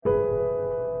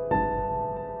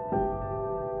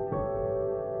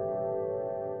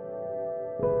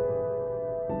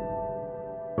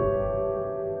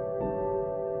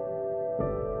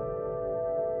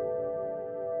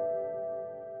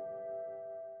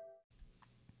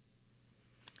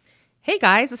Hey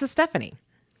guys, this is Stephanie,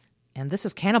 and this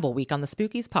is Cannibal Week on the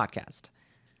Spookies podcast.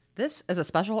 This is a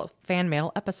special fan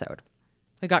mail episode.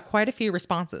 We got quite a few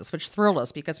responses, which thrilled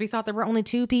us because we thought there were only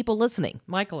 2 people listening,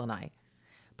 Michael and I.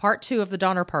 Part 2 of the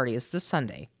Donner Party is this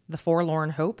Sunday, The Forlorn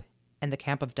Hope and the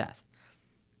Camp of Death.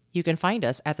 You can find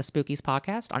us at the Spookies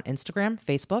podcast on Instagram,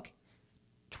 Facebook,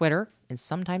 Twitter, and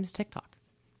sometimes TikTok.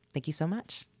 Thank you so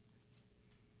much.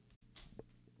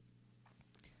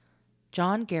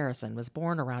 John Garrison was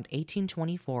born around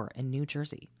 1824 in New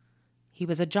Jersey. He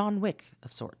was a John Wick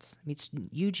of sorts, meets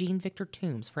Eugene Victor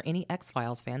Toombs for any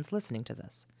X-Files fans listening to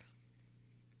this.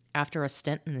 After a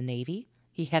stint in the Navy,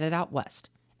 he headed out west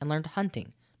and learned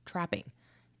hunting, trapping,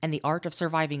 and the art of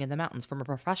surviving in the mountains from a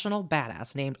professional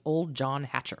badass named Old John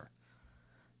Hatcher.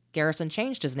 Garrison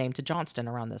changed his name to Johnston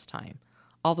around this time,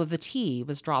 although the T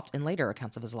was dropped in later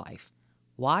accounts of his life.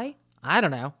 Why? I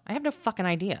don't know. I have no fucking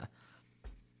idea.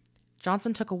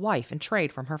 Johnson took a wife and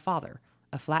trade from her father,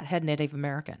 a Flathead Native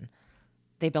American.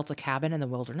 They built a cabin in the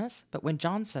wilderness, but when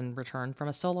Johnson returned from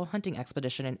a solo hunting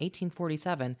expedition in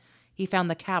 1847, he found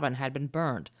the cabin had been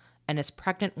burned and his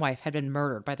pregnant wife had been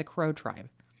murdered by the Crow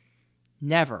tribe.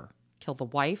 Never kill the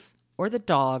wife or the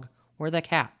dog or the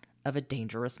cat of a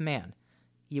dangerous man.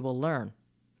 You will learn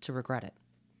to regret it.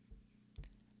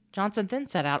 Johnson then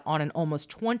set out on an almost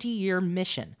 20-year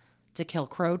mission to kill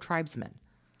Crow tribesmen.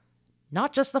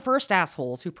 Not just the first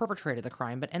assholes who perpetrated the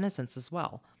crime, but innocents as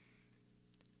well.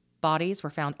 Bodies were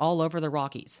found all over the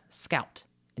Rockies, scalped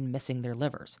and missing their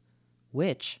livers,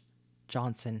 which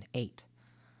Johnson ate.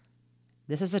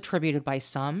 This is attributed by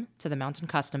some to the mountain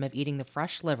custom of eating the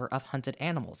fresh liver of hunted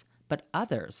animals, but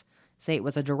others say it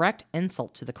was a direct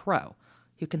insult to the Crow,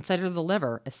 who considered the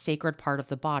liver a sacred part of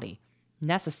the body,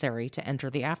 necessary to enter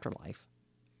the afterlife.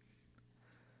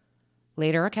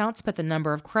 Later accounts put the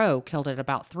number of Crow killed at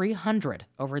about 300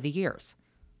 over the years.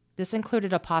 This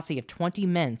included a posse of 20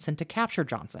 men sent to capture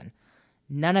Johnson.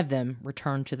 None of them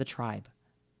returned to the tribe.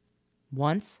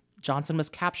 Once, Johnson was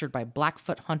captured by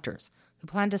Blackfoot hunters who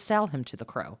planned to sell him to the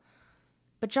Crow.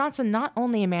 But Johnson not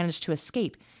only managed to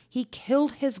escape, he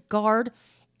killed his guard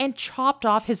and chopped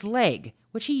off his leg,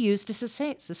 which he used to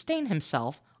sustain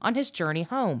himself on his journey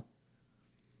home.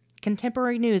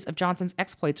 Contemporary news of Johnson's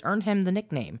exploits earned him the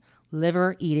nickname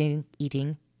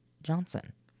Liver-Eating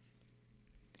Johnson.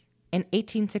 In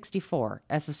 1864,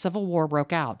 as the Civil War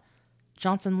broke out,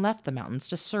 Johnson left the mountains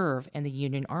to serve in the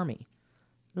Union Army.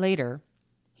 Later,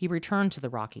 he returned to the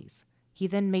Rockies. He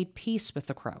then made peace with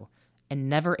the Crow and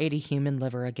never ate a human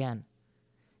liver again.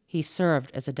 He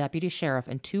served as a deputy sheriff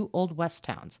in 2 Old West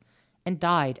towns and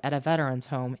died at a veterans'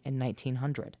 home in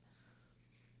 1900.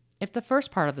 If the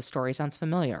first part of the story sounds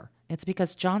familiar, it's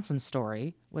because Johnson's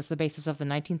story was the basis of the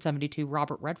 1972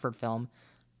 Robert Redford film,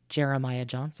 Jeremiah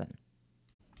Johnson.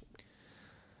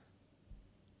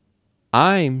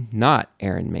 I'm not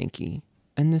Aaron Mahnke,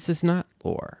 and this is not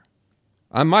lore.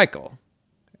 I'm Michael,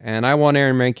 and I want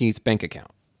Aaron Mahnke's bank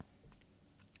account.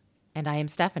 And I am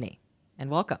Stephanie,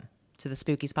 and welcome to the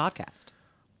Spookies podcast.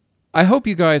 I hope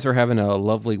you guys are having a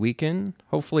lovely weekend,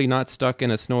 hopefully not stuck in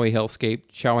a snowy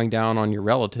hellscape chowing down on your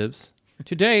relatives.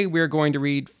 Today, we're going to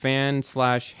read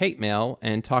fan/hate mail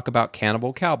and talk about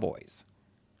Cannibal Cowboys.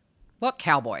 What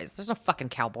cowboys? There's no fucking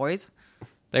cowboys.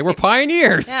 They were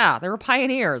pioneers! Yeah, they were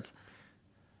pioneers.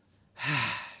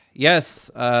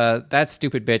 Yes, that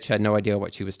stupid bitch had no idea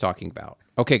what she was talking about.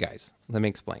 Okay, guys, let me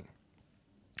explain.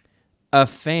 A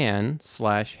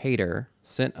fan/hater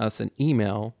sent us an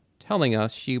email telling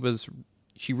us she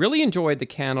really enjoyed the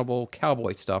Cannibal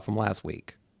Cowboy stuff from last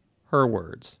week. Her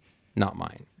words, not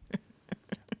mine.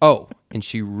 Oh, and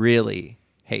she really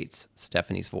hates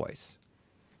Stephanie's voice.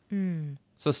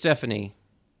 So, Stephanie,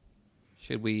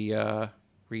 should we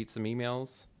read some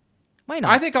emails? Why not?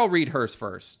 I think I'll read hers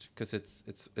first because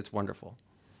it's wonderful.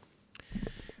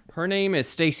 Her name is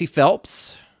Stacy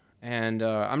Phelps, and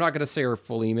I'm not going to say her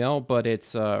full email, but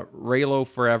it's Raylo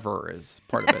Forever is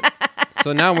part of it.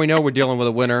 So now we know we're dealing with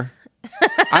a winner.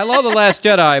 I love The Last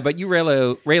Jedi, but you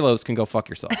Raylos can go fuck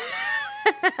yourself.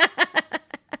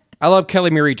 I love Kelly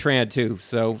Marie Tran too,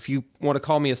 so if you want to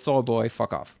call me a soul boy,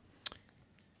 fuck off.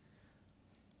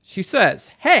 She says,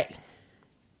 hey,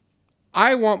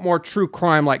 I want more true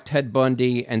crime like Ted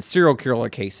Bundy and serial killer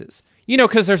cases. You know,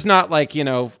 because there's not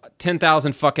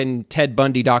 10,000 fucking Ted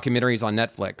Bundy documentaries on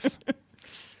Netflix.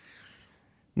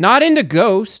 Not into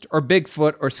ghost or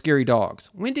Bigfoot or scary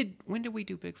dogs. When did we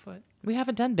do Bigfoot? We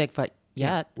haven't done Bigfoot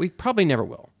yet. We probably never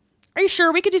will. Are you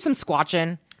sure? We could do some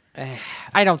squatching.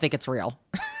 I don't think it's real.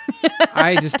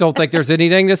 I just don't think there's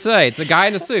anything to say. It's a guy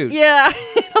in a suit. Yeah,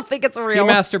 I don't think it's real.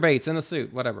 He masturbates in a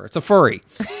suit, whatever. It's a furry.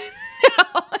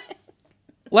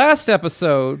 Last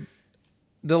episode,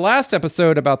 The last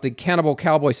episode about the Cannibal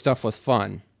Cowboy stuff was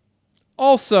fun.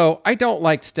 Also, I don't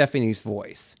like Stephanie's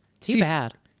voice. Too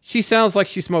bad. She sounds like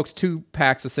she smokes 2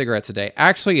 packs of cigarettes a day.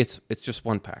 Actually, it's just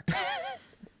 1 pack.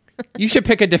 You should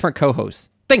pick a different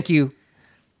co-host. Thank you.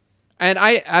 And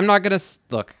I'm not going to...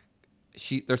 Look,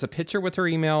 there's a picture with her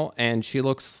email, and she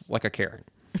looks like a Karen.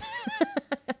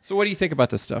 So what do you think about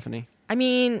this, Stephanie? I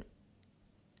mean,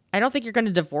 I don't think you're going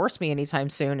to divorce me anytime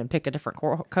soon and pick a different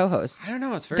co-host. I don't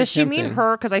know. It's very Does she tempting. mean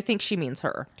her? Because I think she means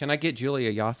her. Can I get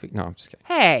Julia Yaffe? No, I'm just kidding.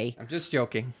 Hey. I'm just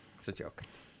joking. It's a joke.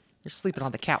 You're sleeping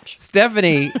on the couch.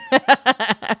 Stephanie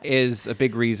is a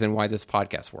big reason why this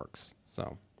podcast works.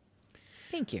 So,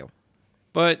 thank you.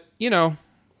 But,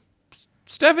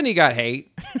 Stephanie got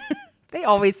hate. They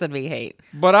always send me hate.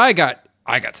 But I got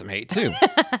some hate too.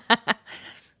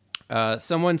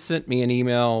 Someone sent me an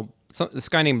email. This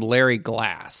guy named Larry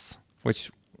Glass,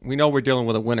 which we know we're dealing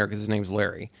with a winner because his name's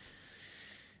Larry.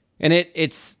 And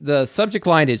it's the subject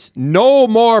line is "No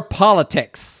more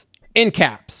politics" in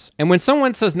caps. And when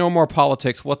someone says "no more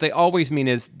politics," what they always mean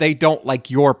is they don't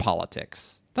like your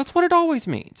politics. That's what it always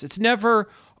means. It's never,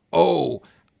 I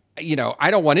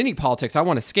don't want any politics. I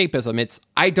want escapism. It's,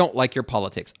 I don't like your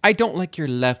politics. I don't like your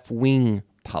left-wing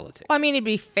politics. Well, I mean, it'd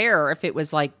be fair if it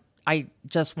was like, I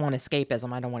just want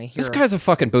escapism. I don't want to hear This guy's a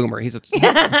fucking boomer.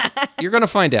 You're going to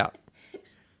find out.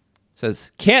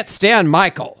 Says, can't stand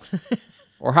Michael.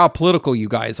 Or how political you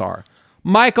guys are.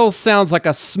 Michael sounds like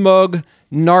a smug,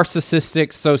 narcissistic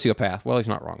sociopath. Well, he's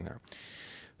not wrong there.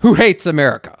 Who hates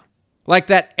America. Like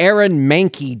that Aaron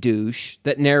Mahnke douche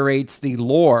that narrates the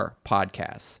Lore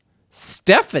podcast.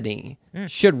 Stephanie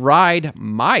should ride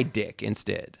my dick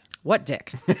instead. What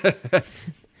dick?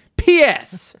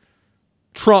 P.S.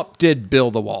 Trump did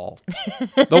build the wall.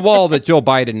 The wall that Joe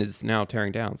Biden is now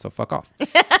tearing down, so fuck off.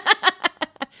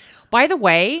 By the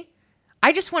way,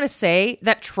 I just want to say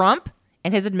that Trump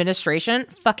and his administration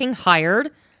fucking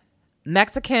hired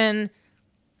Mexican,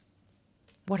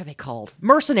 what are they called?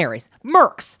 Mercenaries,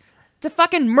 mercs, to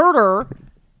fucking murder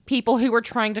people who were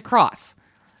trying to cross,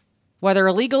 whether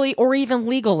illegally or even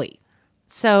legally.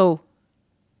 So,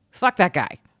 fuck that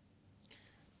guy.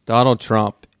 Donald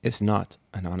Trump is not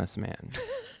an honest man.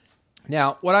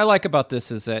 Now, what I like about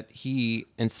this is that he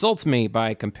insults me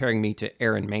by comparing me to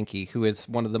Aaron Mahnke, who is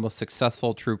one of the most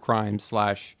successful true crime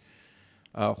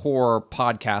 / horror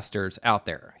podcasters out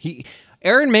there.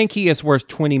 Aaron Mahnke is worth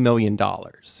 $20 million.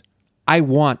 I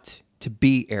want to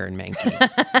be Aaron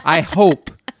Mahnke. I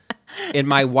hope in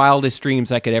my wildest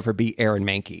dreams I could ever be Aaron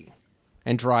Mahnke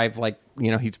and drive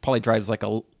he probably drives like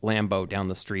a Lambo down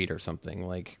the street or something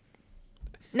like.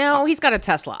 No, he's got a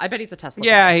Tesla. I bet he's a Tesla.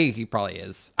 Yeah, he probably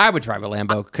is. I would drive a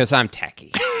Lambo because I'm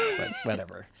tacky, but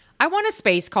whatever. I want a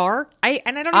space car. I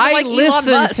don't even like Elon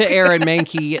listen Musk. to Aaron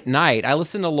Mahnke at night. I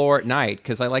listen to Lore at night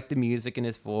because I like the music and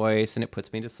his voice, and it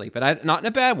puts me to sleep. And not in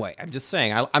a bad way. I'm just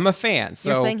saying I'm a fan. So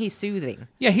you're saying he's soothing.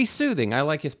 Yeah, he's soothing. I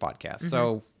like his podcast. Mm-hmm.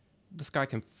 So this guy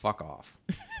can fuck off.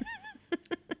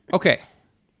 Okay,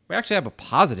 we actually have a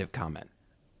positive comment.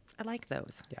 I like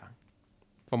those. Yeah.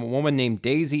 From a woman named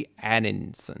Daisy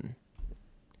Adinson. It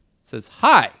says,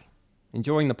 hi,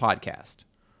 enjoying the podcast.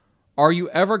 Are you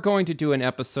ever going to do an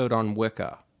episode on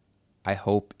Wicca? I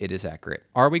hope it is accurate.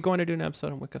 Are we going to do an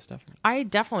episode on Wicca, Stephanie? I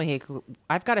definitely,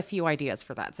 I've got a few ideas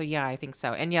for that. So yeah, I think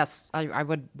so. And yes, I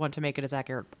would want to make it as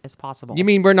accurate as possible. You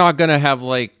mean we're not going to have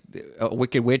like a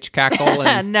Wicked Witch cackle?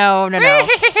 And... No.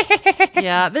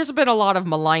 Yeah, there's been a lot of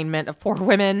malignment of poor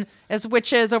women as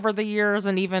witches over the years,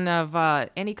 and even of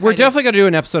any kind We're definitely going to do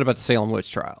an episode about the Salem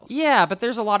witch trials. Yeah, but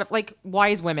there's a lot of like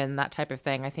wise women, that type of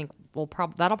thing. I think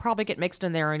that'll probably get mixed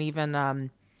in there, and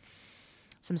even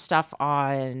some stuff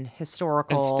on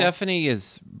historical. And Stephanie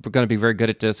is going to be very good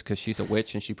at this because she's a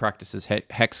witch and she practices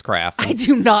hexcraft. I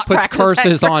do not puts practice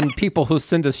curses hexcraft. on people who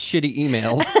send us shitty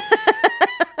emails.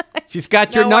 She's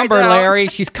got your number, Larry.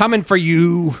 She's coming for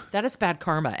you. That is bad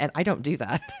karma, and I don't do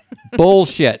that.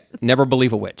 Bullshit. Never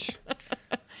believe a witch.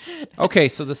 Okay,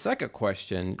 so the second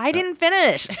question. I didn't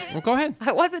finish. Well, go ahead.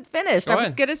 I wasn't finished. I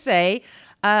was going to say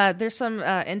there's some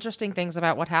interesting things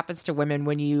about what happens to women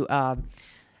when you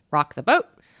rock the boat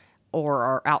or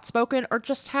are outspoken or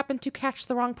just happen to catch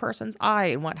the wrong person's eye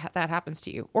and what that happens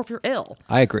to you, or if you're ill.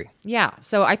 I agree. Yeah,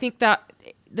 so I think that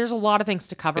there's a lot of things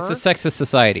to cover. It's a sexist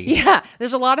society. Yeah,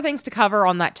 there's a lot of things to cover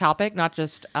on that topic, not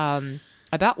just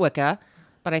about Wicca,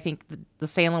 but I think the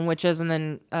Salem witches, and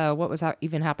then what was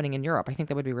even happening in Europe. I think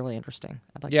that would be really interesting.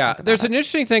 I'd like to talk about there's it. an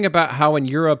interesting thing about how in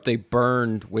Europe they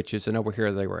burned witches and over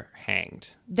here they were hanged.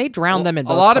 They drowned them in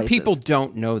both A lot places. of people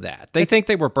don't know that. They think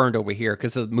they were burned over here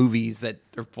because of movies that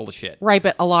are full of shit. Right,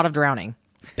 but a lot of drowning.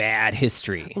 Bad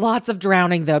history. Lots of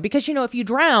drowning, though, because, if you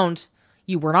drowned,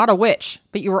 You were not a witch,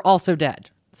 but you were also dead.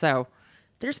 So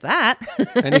there's that.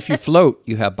 And if you float,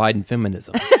 you have Biden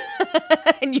feminism.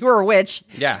 And you were a witch.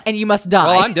 Yeah. And you must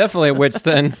die. Well, I'm definitely a witch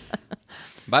then.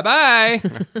 Bye-bye.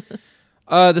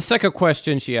 The second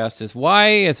question she asked is, why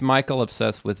is Michael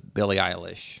obsessed with Billie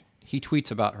Eilish? He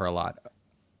tweets about her a lot.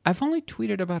 I've only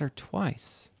tweeted about her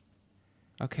twice.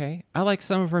 Okay? I like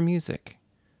some of her music.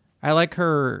 I like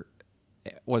her,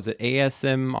 was it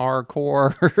ASMR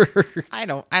core? I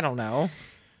don't know.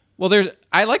 Well,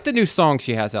 I like the new song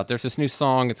she has out. There's this new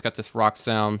song. It's got this rock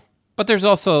sound. But there's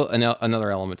also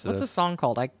another element to What's this. the song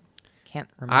called? I can't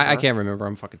remember. I can't remember.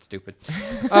 I'm fucking stupid.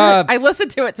 I listened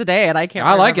to it today and I can't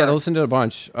remember. I like it. I listened to it a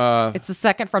bunch. It's the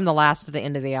second from the last to the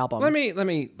end of the album. Let me look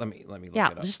it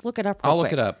up. Just look it up I'll real look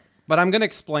quick. it up. But I'm going to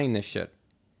explain this shit.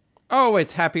 Oh,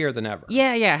 it's Happier Than Ever.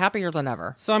 Yeah, happier than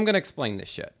ever. So I'm going to explain this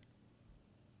shit.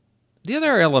 The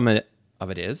other element of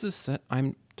it is that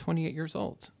I'm 28 years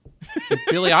old.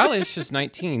 Billie Eilish is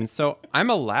 19, so I'm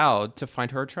allowed to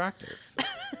find her attractive.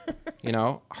 You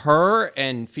know, her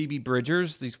and Phoebe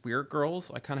Bridgers, these weird girls,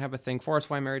 I kind of have a thing for. That's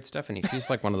why I married Stephanie. She's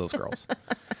like one of those girls.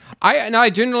 I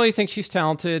generally think she's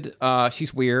talented.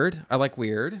 She's weird. I like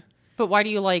weird. But why do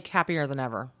you like Happier Than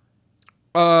Ever?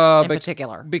 In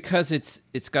particular? Because it's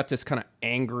got this kind of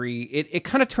angry... It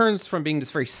kind of turns from being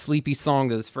this very sleepy song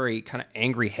to this very kind of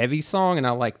angry, heavy song, and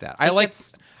I like that. I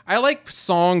like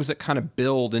songs that kind of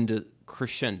build into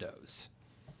crescendos.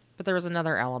 But there was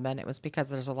another element. It was because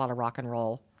there's a lot of rock and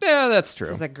roll. Yeah, that's true.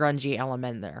 There's a grungy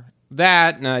element there.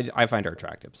 That, and I find her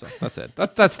attractive, so that's it.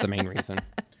 That's the main reason.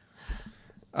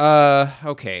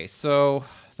 Okay, so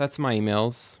that's my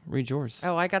emails. Read yours.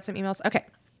 Oh, I got some emails. Okay.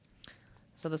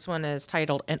 So this one is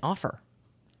titled An Offer.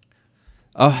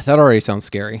 Oh, that already sounds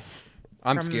scary.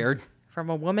 I'm scared.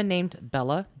 From a woman named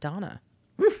Bella Donna.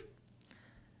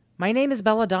 My name is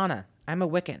Bella Donna. I'm a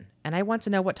Wiccan, and I want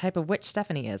to know what type of witch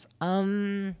Stephanie is.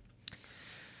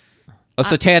 A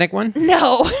satanic one?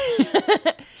 No.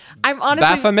 I'm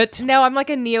honestly... Baphomet? No, I'm like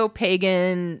a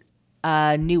neo-pagan,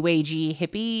 new agey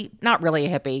hippie. Not really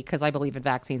a hippie, because I believe in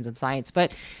vaccines and science,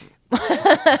 but...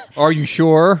 Are you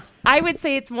sure? I would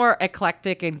say it's more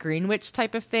eclectic and green witch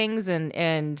type of things,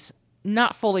 and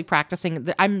not fully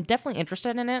practicing. I'm definitely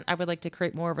interested in it. I would like to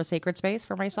create more of a sacred space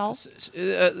for myself.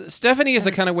 Stephanie is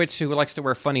the kind of witch who likes to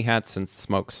wear funny hats and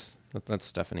smokes. That's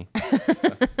Stephanie.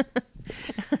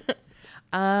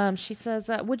 She says,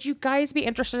 would you guys be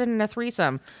interested in a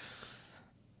threesome?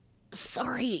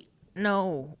 Sorry.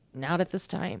 No, not at this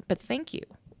time, but thank you.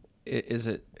 Is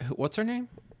it... What's her name?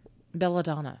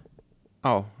 Belladonna.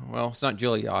 Oh, well, it's not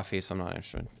Julia Yaffe, so I'm not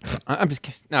interested. I'm just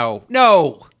kidding.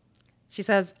 No. She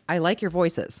says, I like your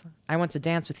voices. I want to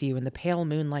dance with you in the pale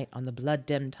moonlight on the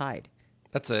blood-dimmed tide.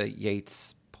 That's a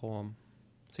Yeats poem.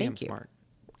 See, Thank you. Smart.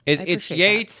 I It's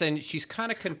appreciate Yeats, that. and she's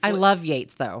kind of I love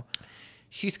Yeats, though.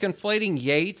 She's conflating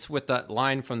Yeats with that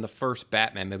line from the first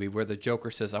Batman movie where the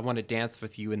Joker says, I want to dance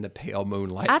with you in the pale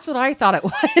moonlight. That's what I thought it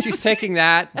was. She's taking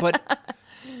that, but...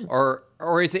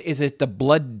 or is it the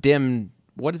blood-dimmed...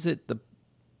 What is it?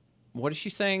 What is she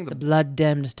saying? The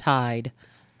blood-dimmed tide.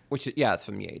 It's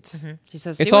from Yeats. Mm-hmm. She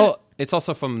says, It's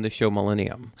also from the show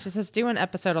Millennium. She says, do an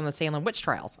episode on the Salem witch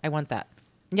trials. I want that.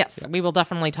 Yes, we will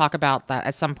definitely talk about that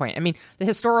at some point. I mean, the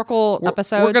historical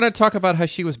episodes... We're going to talk about how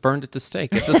she was burned at the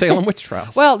stake. It's the Salem witch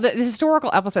trials. Well, the historical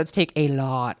episodes take a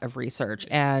lot of research,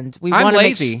 and I'm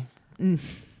lazy.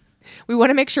 We want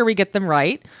to make sure we get them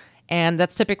right, and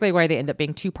that's typically why they end up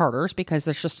being two-parters, because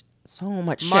there's just so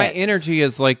much shit. My energy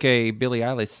is like a Billie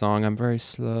Eilish song. I'm very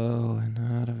slow and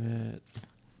out of it.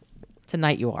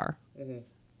 Tonight you are. Mm-hmm.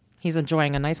 He's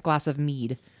enjoying a nice glass of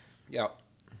mead. Yeah.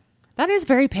 That is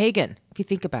very pagan, if you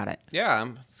think about it. Yeah,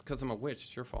 it's because I'm a witch.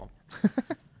 It's your fault.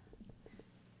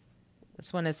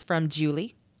 This one is from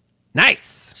Julie.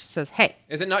 Nice. She says, hey.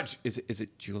 Is it not? Is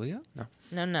it Julia?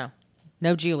 No.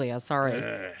 No, Julia.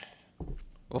 Sorry.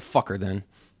 Well, fuck her then.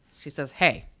 She says,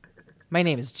 hey, my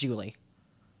name is Julie.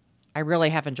 I really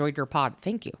have enjoyed your pod.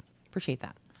 Thank you. Appreciate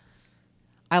that.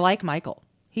 I like Michael.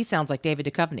 He sounds like David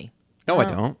Duchovny. No, I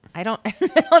don't. I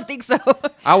don't think so.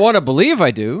 I want to believe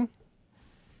I do.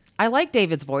 I like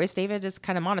David's voice. David is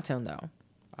kind of monotone, though.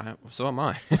 So am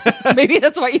I. Maybe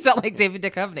that's why you sound like David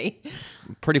Duchovny.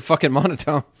 Pretty fucking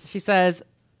monotone. She says,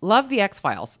 love the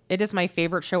X-Files. It is my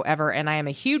favorite show ever, and I am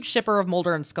a huge shipper of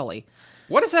Mulder and Scully.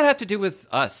 What does that have to do with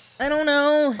us? I don't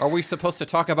know. Are we supposed to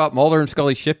talk about Mulder and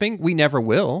Scully shipping? We never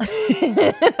will.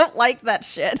 I don't like that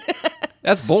shit.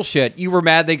 That's bullshit. You were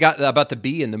mad they got about the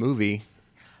bee in the movie.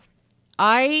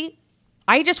 I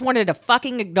just wanted a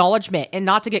fucking acknowledgement and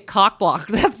not to get cock blocked.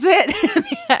 That's it.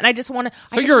 And I just want to.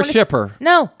 So you're a shipper?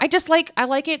 No, I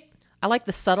like it. I like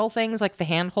the subtle things, like the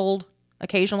handhold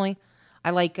occasionally.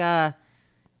 I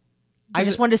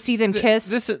just wanted to see them kiss.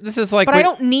 This is like, but I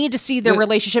don't need to see their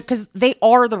relationship because they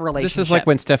are the relationship. This is like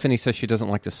when Stephanie says she doesn't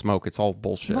like to smoke. It's all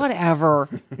bullshit. Whatever.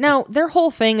 No, their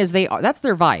whole thing is that's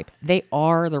their vibe. They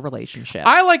are the relationship.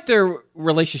 I like their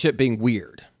relationship being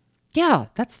weird. Yeah,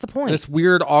 that's the point. This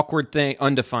weird, awkward thing,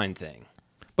 undefined thing.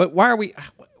 But why are we...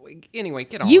 Anyway,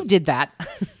 get on. You did that.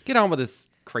 Get on with this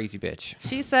crazy bitch.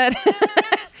 She said,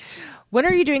 when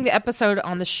are you doing the episode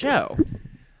on the show?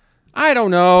 I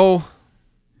don't know.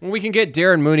 When we can get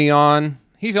Darren Mooney on.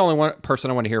 He's the only one person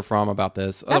I want to hear from about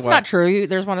this. That's not true.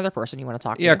 There's one other person you want to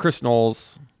talk to. Yeah, Chris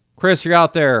Knowles. Chris, you're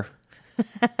out there.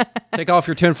 Take off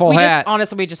your tinfoil hat.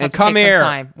 Honestly, we just have to come take here. some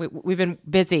time. We've been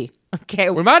busy. Okay.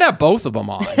 We might have both of them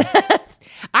on.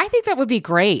 I think that would be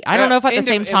great. I don't know if at the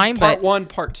same time, part but one,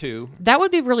 part two. That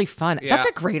would be really fun. Yeah. That's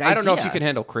a great idea. I don't know if you can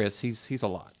handle Chris. He's a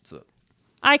lot. So.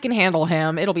 I can handle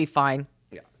him. It'll be fine.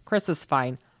 Yeah. Chris is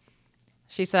fine.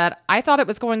 She said, I thought it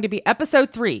was going to be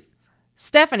episode 3.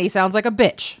 Stephanie sounds like a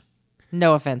bitch.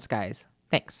 No offense, guys.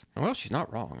 Thanks. Well, she's not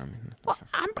wrong. I mean, well,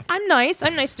 I'm nice.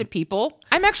 I'm nice to people.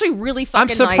 I'm actually really fucking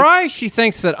nice. I'm surprised she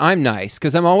thinks that I'm nice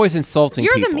because I'm always insulting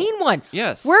people. You're the mean one.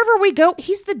 Yes. Wherever we go,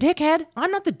 he's the dickhead.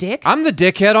 I'm not the dick. I'm the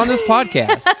dickhead on this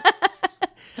podcast.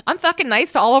 I'm fucking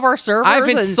nice to all of our servers. I've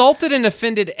insulted and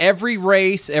offended every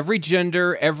race, every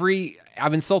gender,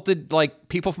 I've insulted like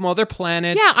people from other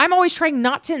planets. Yeah, I'm always trying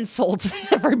not to insult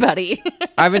everybody.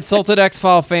 I've insulted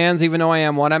X-File fans, even though I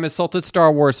am one. I've insulted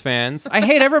Star Wars fans. I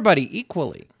hate everybody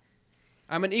equally.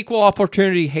 I'm an equal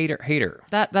opportunity hater.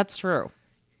 That's true.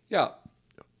 Yeah.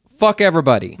 Fuck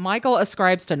everybody. Michael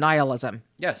ascribes to nihilism.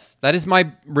 Yes, that is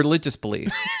my religious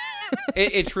belief.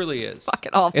 It truly is.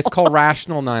 Fucking awful. It's called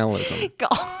rational nihilism.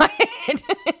 God,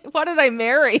 what did I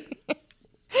marry?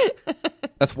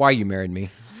 That's why you married me.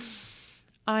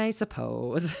 I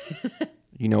suppose.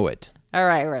 You know it. All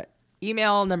right.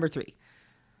 Email number 3.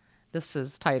 This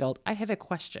is titled, I have a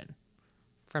question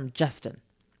from Justin.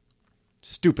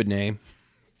 Stupid name.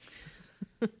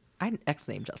 I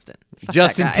ex-name Justin. Fuck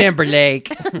Justin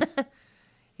Timberlake.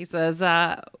 He says,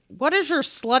 what is your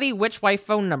slutty witch wife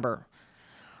phone number?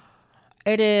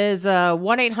 It is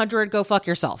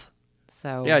 1-800-GO-FUCK-YOURSELF.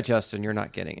 So yeah, Justin, you're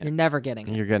not getting it. You're never getting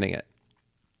it. You're getting it.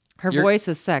 Her voice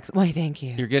is sex. Why, thank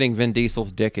you. You're getting Vin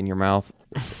Diesel's dick in your mouth.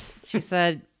 She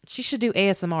said she should do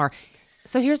ASMR.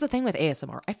 So here's the thing with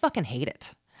ASMR. I fucking hate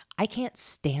it. I can't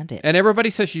stand it. And everybody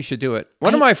says you should do it.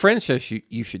 One of my friends says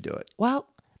you should do it. Well,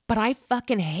 but I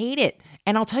fucking hate it.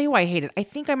 And I'll tell you why I hate it. I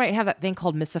think I might have that thing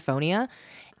called misophonia.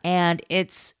 And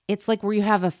it's like where you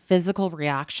have a physical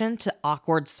reaction to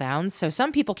awkward sounds. So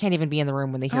some people can't even be in the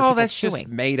room when they hear people that's chewing. Just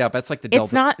made up. That's like the Delta.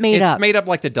 It's not made up. It's made up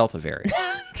like the Delta variant.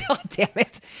 God damn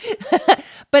it.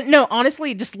 But no,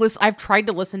 honestly, just listen. I've tried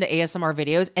to listen to ASMR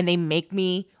videos and they make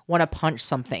me want to punch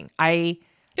something. They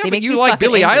but make you me like fucking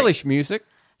Billie angry. Eilish music.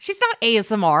 She's not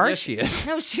ASMR. Yes, she is.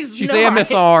 No, she's She's not.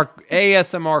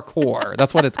 ASMR core.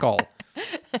 That's what it's called.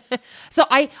 So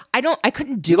I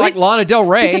couldn't do you it. Like Lana Del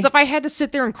Rey. Because if I had to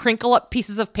sit there and crinkle up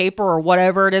pieces of paper or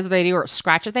whatever it is they do or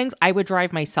scratch at things, I would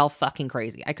drive myself fucking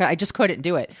crazy. I just couldn't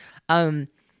do it.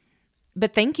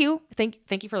 But thank you.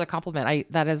 Thank you for the compliment.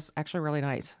 That is actually really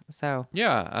nice. So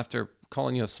yeah, after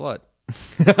calling you a slut.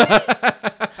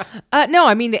 No,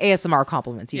 I mean the ASMR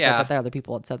compliments. You said that the other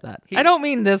people had said that. I don't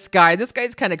mean this guy. This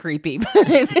guy's kind of creepy.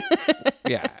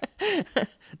 Yeah.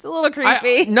 It's a little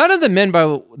creepy. None of the men,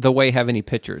 by the way, have any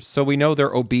pictures. So we know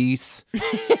they're obese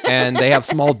and they have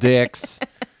small dicks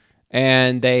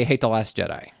and they hate The Last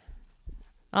Jedi.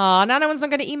 Now no one's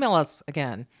not going to email us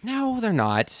again. No, they're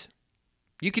not.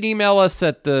 You can email us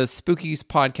at the Spookies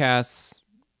Podcasts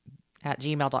at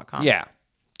gmail.com. Yeah.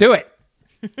 Do it.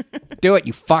 Do it,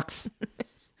 you fucks.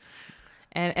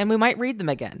 And we might read them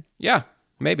again. Yeah,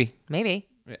 maybe. Maybe.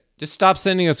 Just stop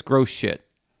sending us gross shit.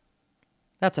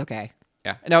 That's okay.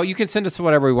 Yeah. No, you can send us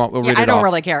whatever we want. We'll read it I don't off.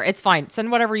 really care. It's fine.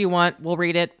 Send whatever you want. We'll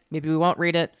read it. Maybe we won't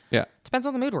read it. Yeah. Depends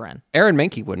on the mood we're in. Aaron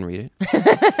Mankey wouldn't read it.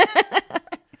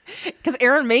 Because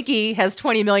Aaron Mankey has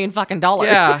 $20 million fucking dollars.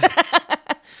 Yeah.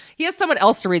 He has someone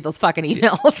else to read those fucking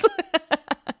emails.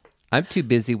 I'm too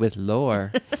busy with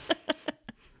lore.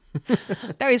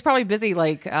 No, he's probably busy.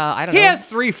 Like, I don't know. He has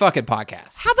 3 fucking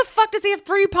podcasts. How the fuck does he have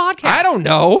 3 podcasts? I don't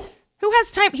know. Who has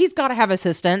time? He's got to have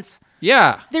assistants.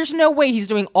 Yeah. There's no way he's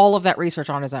doing all of that research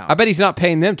on his own. I bet he's not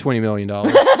paying them $20 million.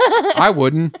 I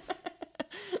wouldn't.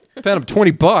 Spend him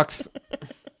 $20.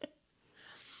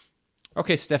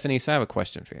 Okay, Stephanie, so I have a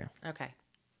question for you. Okay.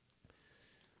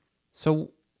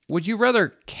 So, would you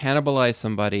rather cannibalize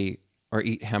somebody or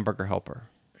eat Hamburger Helper?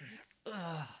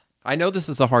 Ugh. I know this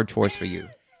is a hard choice for you.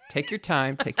 Take your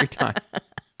time. Take your time.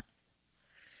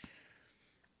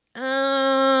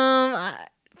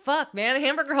 Fuck, man. A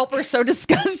hamburger helper is so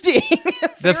disgusting.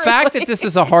 The fact that this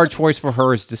is a hard choice for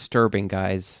her is disturbing,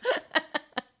 guys.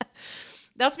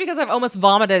 That's because I've almost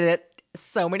vomited it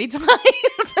so many times.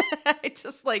 I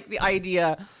just like the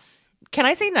idea. Can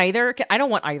I say neither? I don't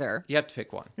want either. You have to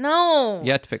pick one. No.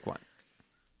 You have to pick one.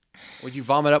 Would you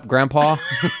vomit up Grandpa?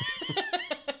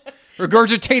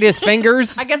 Regurgitate his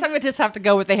fingers? I guess I would just have to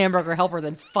go with the hamburger helper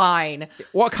then. Fine.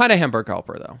 What kind of hamburger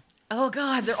helper, though? Oh,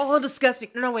 God. They're all disgusting.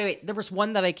 No, wait. There was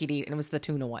one that I could eat, and it was the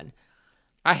tuna one.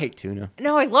 I hate tuna.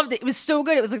 No, I loved it. It was so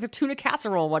good. It was like the tuna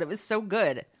casserole one. It was so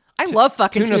good. I love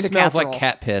fucking tuna smells casserole. like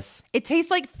cat piss. It tastes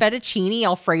like fettuccine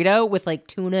Alfredo with like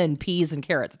tuna and peas and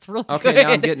carrots. It's really good. Okay, now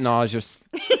I'm getting nauseous.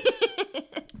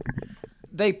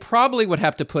 They probably would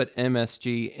have to put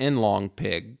MSG in Long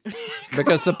Pig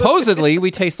because supposedly we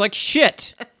taste like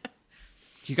shit. Do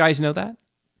you guys know that?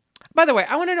 By the way,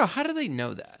 I want to know, how do they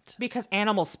know that? Because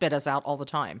animals spit us out all the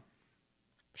time.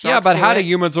 Yeah, Sharks but do how do it.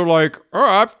 humans are like, oh,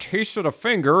 I've tasted a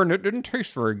finger and it didn't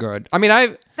taste very good. I mean,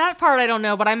 That part I don't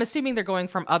know, but I'm assuming they're going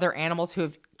from other animals who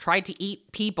have tried to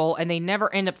eat people and they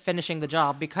never end up finishing the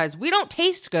job because we don't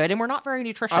taste good and we're not very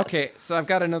nutritious. Okay, so I've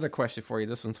got another question for you.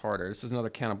 This one's harder. This is another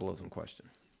cannibalism question.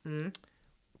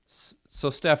 So,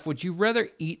 Steph, would you rather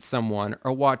eat someone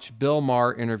or watch Bill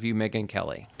Maher interview Megyn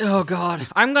Kelly? Oh, God.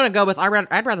 I'm going to go with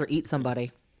I'd rather eat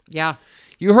somebody. Yeah.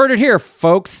 You heard it here,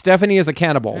 folks. Stephanie is a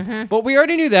cannibal. But we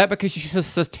already knew that because she's a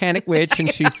satanic witch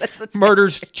and she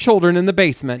murders children in the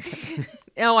basement.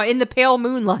 Oh, in the pale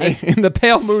moonlight. In the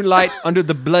pale moonlight under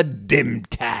the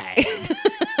blood-dimmed tide.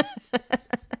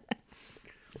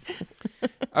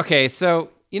 Okay, so,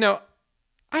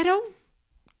 I don't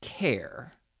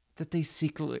care that they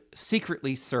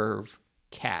secretly serve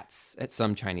cats at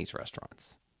some Chinese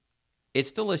restaurants.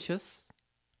 It's delicious.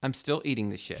 I'm still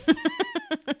eating the shit.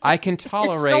 I can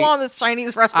tolerate. Still on this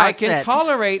Chinese restaurant. I can shit.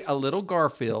 tolerate a little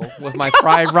Garfield with my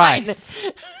fried rice.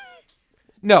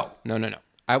 No.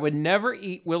 I would never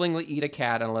willingly eat a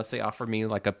cat unless they offer me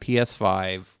like a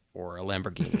PS5 or a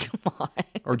Lamborghini. Come on.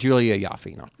 Or Julia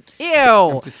Yaffe. No.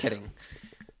 Ew. I'm just kidding.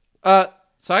 So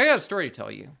I got a story to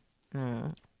tell you.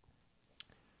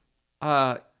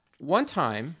 One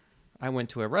time I went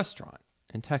to a restaurant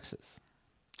in Texas.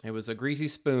 It was a Greasy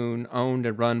Spoon owned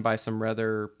and run by some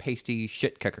rather pasty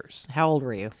shit kickers. How old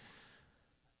were you?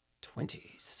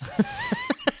 20s.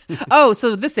 Oh,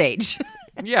 so this age.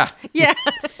 Yeah. Yeah.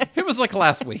 It was like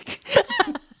last week.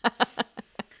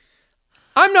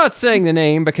 I'm not saying the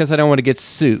name because I don't want to get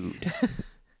sued.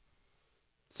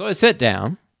 So I sit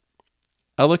down.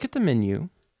 I look at the menu.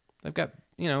 They've got,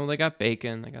 they got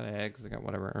bacon, they got eggs, they got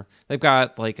whatever. They've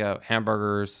got like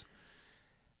hamburgers.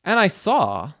 And I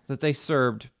saw that they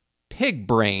served pig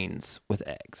brains with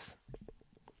eggs.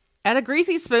 At a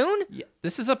Greasy Spoon? Yeah,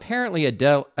 this is apparently a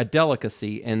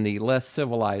delicacy in the less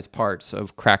civilized parts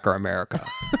of Cracker America.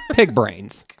 Pig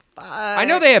brains. I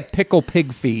know they have pickled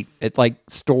pig feet at like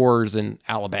stores in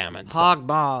Alabama and stuff. Hog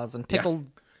maws and pickled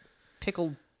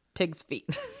pig's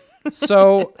feet.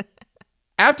 So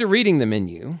after reading the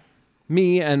menu,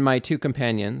 me and my two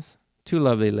companions, two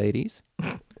lovely ladies,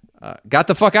 got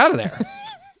the fuck out of there.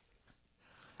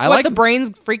 The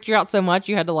brains freaked you out so much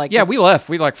you had to like... Yeah, we left.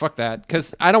 We fuck that,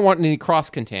 because I don't want any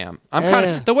cross-contam. I'm kind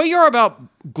of... The way you're about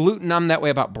gluten, I'm that way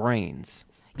about brains.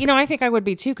 I think I would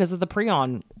be too, because of the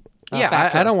prion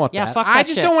factor. I don't want that. Fuck I that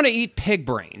just shit. don't want to eat pig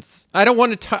brains. I don't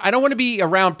want to be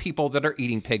around people that are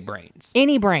eating pig brains.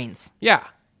 Any brains. Yeah.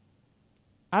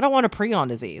 I don't want a prion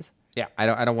disease. Yeah, I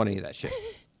don't want any of that shit.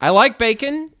 I like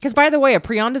bacon. Because, by the way, a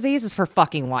prion disease is for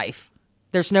fucking life.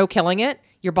 There's no killing it.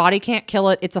 Your body can't kill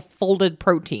it. It's a folded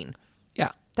protein. Yeah.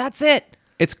 That's it.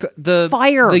 It's the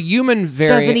fire. The human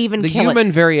doesn't even kill human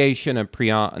it. variation of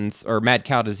prions or mad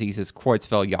cow disease is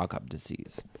Creutzfeldt-Jakob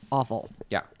disease. Awful.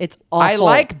 Yeah. It's awful. I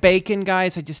like bacon,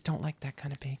 guys. I just don't like that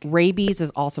kind of bacon. Rabies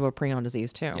is also a prion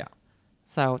disease, too. Yeah.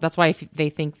 So that's why if they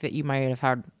think that you might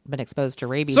have been exposed to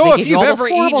rabies. So they if give you've you all ever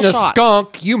those horrible eaten a shots.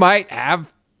 skunk, you might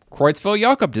have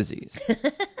Creutzfeldt-Jakob disease.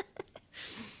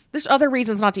 There's other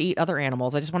reasons not to eat other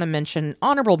animals. I just want to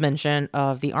honorable mention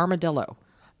of the armadillo,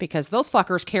 because those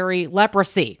fuckers carry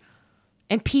leprosy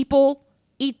and people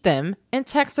eat them in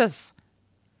Texas.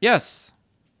 Yes.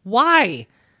 Why?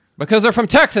 Because they're from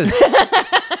Texas.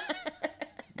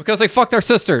 Because they fuck their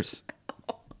sisters.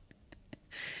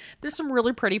 There's some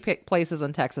really pretty places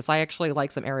in Texas. I actually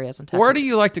like some areas in Texas. Where do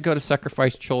you like to go to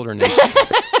sacrifice children?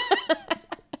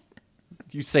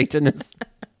 You Satanist.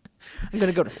 I'm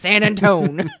going to go to San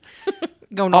Antonio.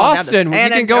 Austin. You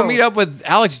can go meet up with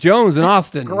Alex Jones in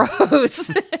Austin. Gross.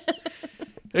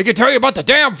 They can tell you about the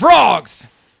damn frogs.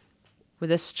 Would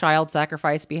this child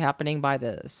sacrifice be happening by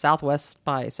the Southwest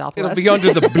by Southwest? It'll be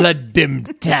under the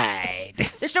blood-dimmed tide.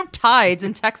 There's no tides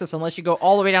in Texas unless you go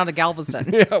all the way down to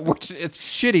Galveston. Yeah, which it's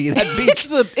shitty. That beach.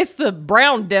 It's the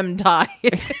brown dim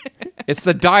tide. It's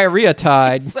the diarrhea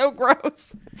tide. It's so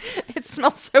gross. It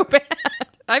smells so bad.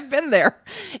 I've been there.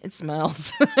 It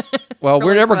smells. Well, we're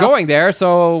Really never smells. going there,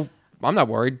 so I'm not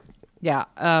worried. Yeah.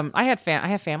 I have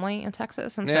family in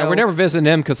Texas, and Yeah, so we're never visiting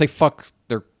them because they fuck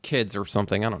their kids or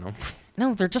something. I don't know.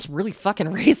 No, they're just really fucking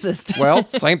racist. Well,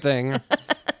 same thing. A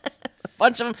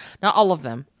bunch of them, not all of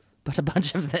them, but a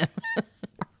bunch of them.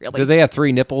 Really. Do they have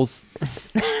 3 nipples?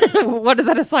 What is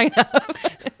that a sign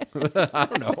of? I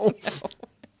don't know.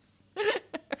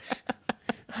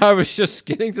 I was just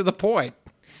getting to the point.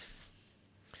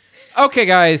 Okay,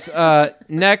 guys.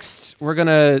 Next, we're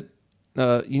gonna.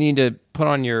 You need to put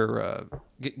on your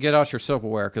get out your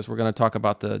silverware because we're gonna talk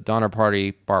about the Donner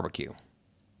Party barbecue.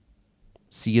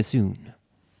 See you soon.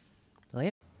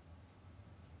 Later.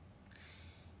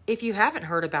 If you haven't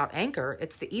heard about Anchor,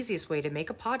 it's the easiest way to make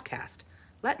a podcast.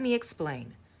 Let me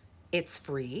explain. It's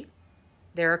free.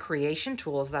 There are creation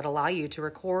tools that allow you to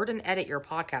record and edit your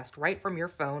podcast right from your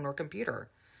phone or computer.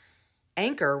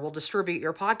 Anchor will distribute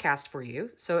your podcast for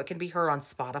you so it can be heard on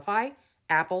Spotify,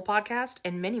 Apple Podcast,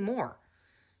 and many more.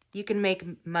 You can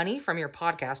make money from your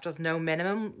podcast with no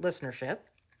minimum listenership.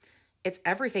 It's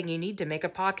everything you need to make a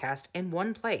podcast in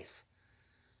one place.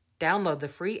 Download the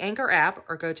free Anchor app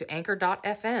or go to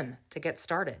anchor.fm to get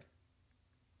started.